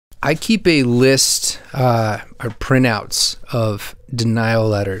I keep a list or printouts of denial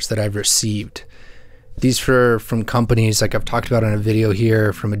letters that I've received. These are from companies like I've talked about on a video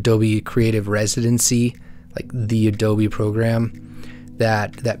here, from Adobe Creative Residency, like the Adobe program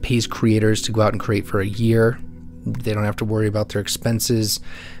that pays creators to go out and create for a year. They don't have to worry about their expenses,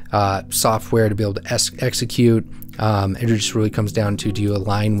 software to be able to execute. It just really comes down to, do you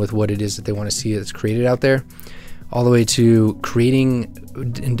align with what it is that they want to see that's created out there? All the way to creating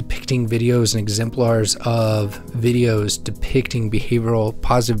and depicting videos and exemplars of videos depicting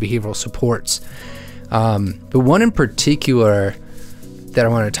positive behavioral supports. But one in particular that I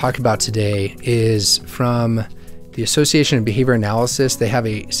want to talk about today is from the Association of Behavior Analysis. They have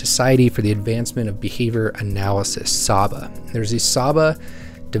a Society for the Advancement of Behavior Analysis, SABA. There's these SABA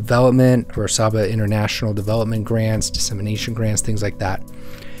development or SABA international development grants, dissemination grants, things like that.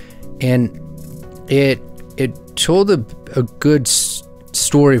 And it told a good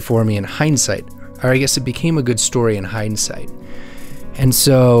story for me in hindsight, or I guess it became a good story in hindsight. And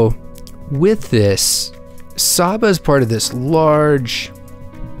so with this, SABA is part of this large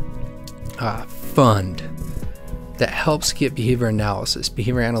fund that helps get behavior analysis,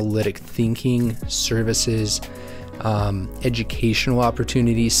 behavior analytic thinking services, educational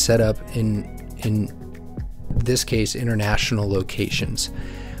opportunities set up in this case, international locations.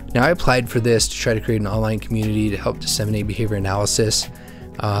 Now, I applied for this to try to create an online community to help disseminate behavior analysis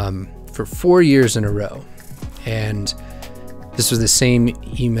for 4 years in a row. And this was the same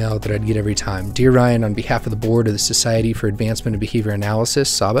email that I'd get every time. Dear Ryan, on behalf of the board of the Society for Advancement of Behavior Analysis,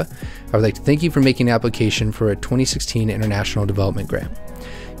 SABA, I would like to thank you for making an application for a 2016 International Development Grant.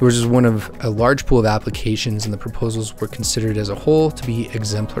 Yours is one of a large pool of applications, and the proposals were considered as a whole to be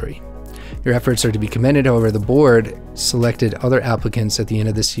exemplary. Your efforts are to be commended. However, the board selected other applicants at the end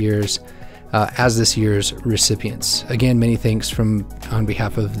of this year's as this year's recipients. Again, many thanks on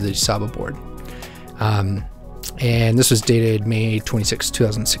behalf of the SABA board. And this was dated May 26,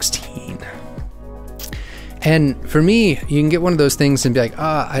 2016. And for me, you can get one of those things and be like,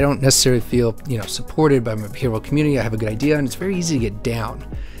 I don't necessarily feel, supported by my behavioral community. I have a good idea, and it's very easy to get down.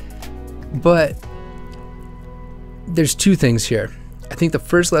 But there's two things here. I think the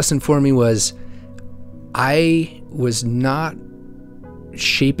first lesson for me was I was not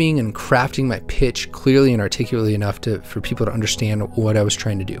shaping and crafting my pitch clearly and articulately enough for people to understand what I was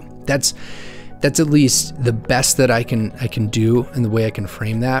trying to do. That's at least the best that I can do, and the way I can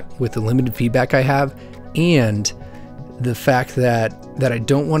frame that with the limited feedback I have, and the fact that I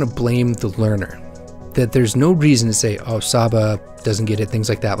don't want to blame the learner. That there's no reason to say, oh, SABA doesn't get it, things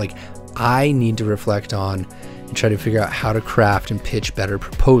like that. Like, I need to reflect on and try to figure out how to craft and pitch better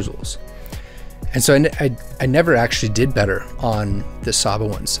proposals. And so I never actually did better on the SABA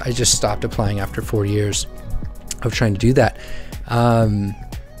ones. I just stopped applying after 4 years of trying to do that.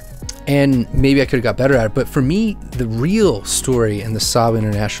 And maybe I could have got better at it. But for me, the real story in the SABA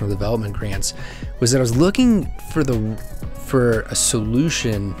International Development Grants was that I was looking for a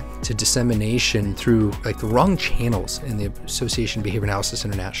solution to dissemination through like the wrong channels in the Association of Behavior Analysis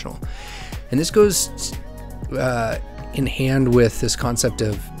International. And this goes in hand with this concept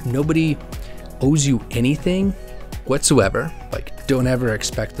of nobody owes you anything whatsoever. Like, don't ever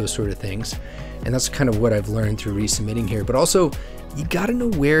expect those sort of things. And that's kind of what I've learned through resubmitting here. But also, you got to know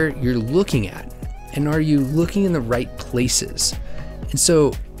where you're looking at, and are you looking in the right places? And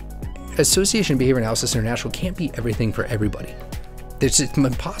so Association of Behavior Analysis International can't be everything for everybody. It's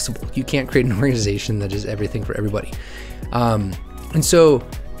impossible. You can't create an organization that is everything for everybody. And so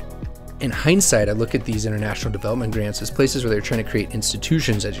in hindsight, I look at these international development grants as places where they're trying to create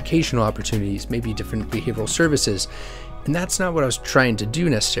institutions, educational opportunities, maybe different behavioral services. And that's not what I was trying to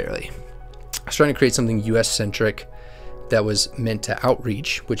do necessarily. I was trying to create something US-centric that was meant to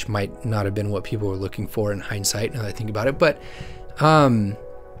outreach, which might not have been what people were looking for in hindsight, now that I think about it. But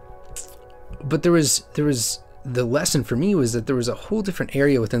there was the lesson for me was that there was a whole different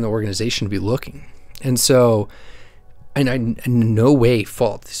area within the organization to be looking. And so, and I in no way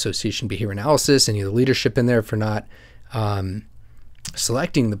fault the Association of Behavior Analysis, any of the leadership in there, for not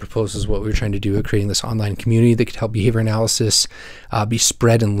selecting the proposals, what we were trying to do, creating this online community that could help behavior analysis be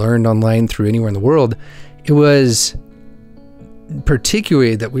spread and learned online through anywhere in the world. It was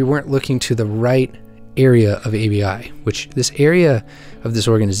particularly that we weren't looking to the right area of ABI, which this area of this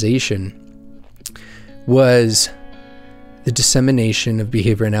organization was the dissemination of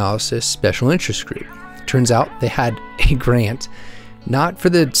behavior analysis special interest group. Turns out they had a grant, not for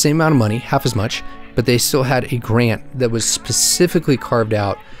the same amount of money, half as much, but they still had a grant that was specifically carved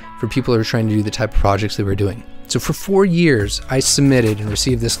out for people who are trying to do the type of projects they were doing. So for 4 years, I submitted and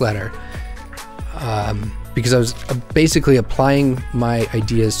received this letter because I was basically applying my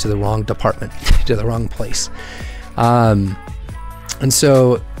ideas to the wrong department, to the wrong place. And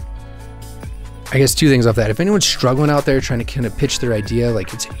so I guess two things off that. If anyone's struggling out there trying to kind of pitch their idea,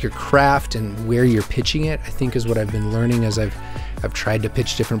 like it's your craft and where you're pitching it, I think is what I've been learning as I've tried to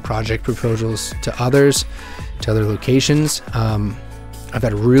pitch different project proposals to others, to other locations. I've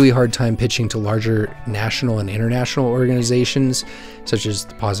had a really hard time pitching to larger national and international organizations, such as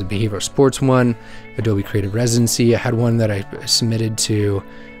the Positive Behavioral Sports one, Adobe Creative Residency. I had one that I submitted to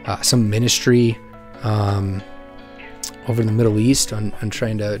some ministry over in the Middle East on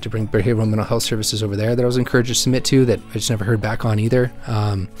trying to bring behavioral mental health services over there that I was encouraged to submit to, that I just never heard back on either.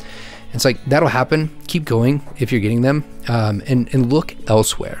 It's like, that'll happen. Keep going if you're getting them, and look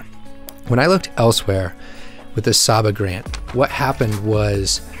elsewhere. When I looked elsewhere with the SABA grant, what happened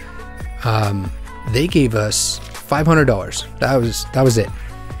was they gave us $500. That was it.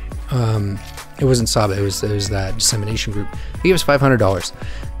 It wasn't SABA, it was that dissemination group. They gave us $500.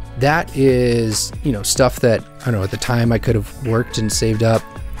 That is, stuff that, I don't know, at the time I could have worked and saved up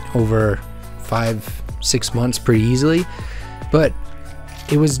over 5-6 months pretty easily, but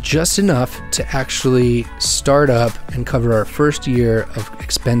it was just enough to actually start up and cover our first year of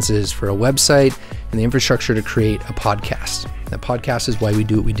expenses for a website and the infrastructure to create a podcast. That podcast is Why We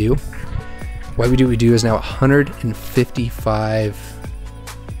Do What We Do. Why We Do What We Do is now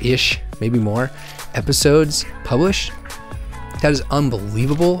 155-ish, maybe more, episodes published. That is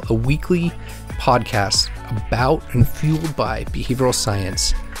unbelievable. A weekly podcast about and fueled by behavioral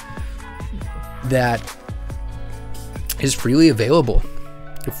science that is freely available.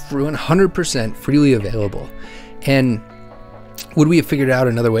 100% freely available. And would we have figured out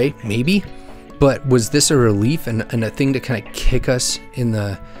another way? Maybe. But was this a relief and a thing to kind of kick us in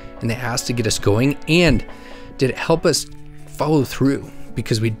the ass to get us going? And did it help us follow through?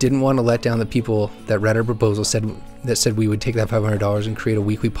 Because we didn't want to let down the people that read our proposal, said we would take that $500 and create a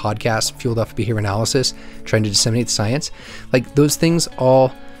weekly podcast fueled off of behavior analysis, trying to disseminate the science. Like, those things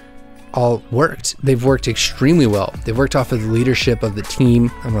all worked. They've worked extremely well. They've worked off of the leadership of the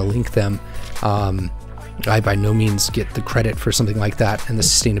team. I'm going to link them. I by no means get the credit for something like that and the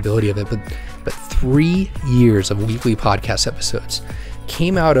sustainability of it, but 3 years of weekly podcast episodes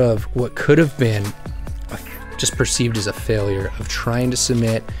came out of what could have been just perceived as a failure of trying to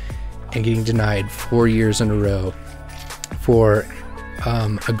submit and getting denied 4 years in a row for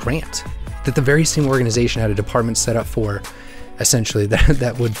a grant that the very same organization had a department set up for, essentially,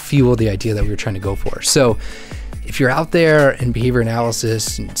 that would fuel the idea that we were trying to go for. So if you're out there in behavior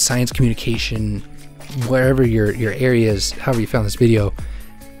analysis and science communication, wherever your area is, however you found this video,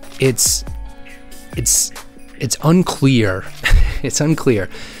 it's unclear. It's unclear,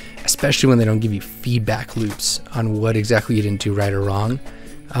 especially when they don't give you feedback loops on what exactly you didn't do right or wrong.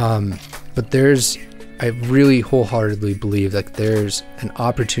 But I really wholeheartedly believe that there's an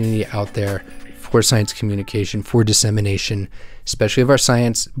opportunity out there for science communication, for dissemination, especially of our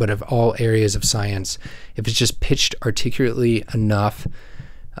science, but of all areas of science, if it's just pitched articulately enough,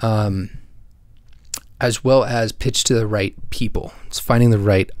 as well as pitched to the right people. It's finding the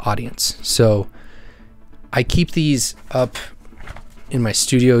right audience. So I keep these up in my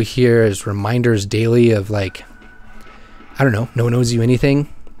studio here as reminders daily of, like, I don't know, no one owes you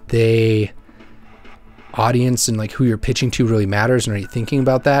anything. Audience and like who you're pitching to really matters, and are you thinking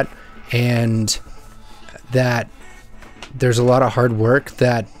about that? And that there's a lot of hard work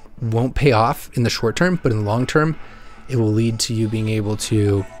that won't pay off in the short term, but in the long term, it will lead to you being able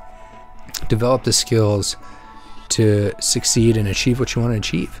to develop the skills to succeed and achieve what you want to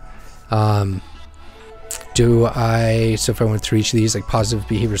achieve. So if I went through each of these, like positive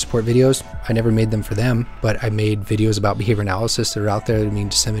behavior support videos, I never made them for them, but I made videos about behavior analysis that are out there that are being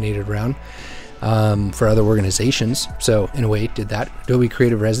disseminated around for other organizations. So in a way, did that. Adobe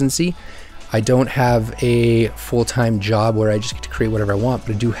Creative Residency. I don't have a full-time job where I just get to create whatever I want,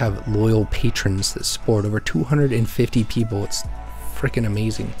 but I do have loyal patrons that support over 250 people. It's freaking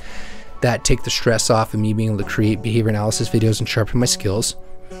amazing. That take the stress off of me being able to create behavior analysis videos and sharpen my skills.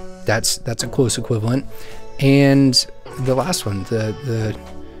 That's a close equivalent. And the last one, the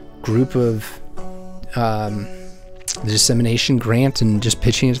group of the dissemination grant and just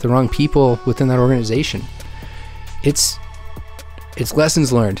pitching it to the wrong people within that organization. It's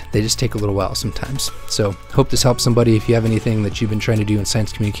lessons learned. They just take a little while sometimes. So hope this helps somebody. If you have anything that you've been trying to do in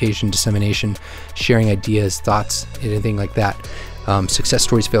science communication, dissemination, sharing ideas, thoughts, anything like that, success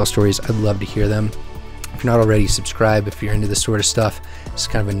stories, fail stories, I'd love to hear them. If you're not already, subscribe if you're into this sort of stuff. It's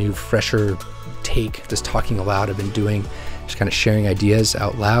kind of a new, fresher take, this talking aloud I've been doing, just kind of sharing ideas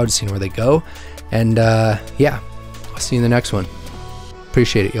out loud, seeing where they go. And yeah, I'll see you in the next one.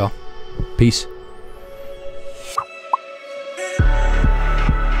 Appreciate it, y'all. Peace.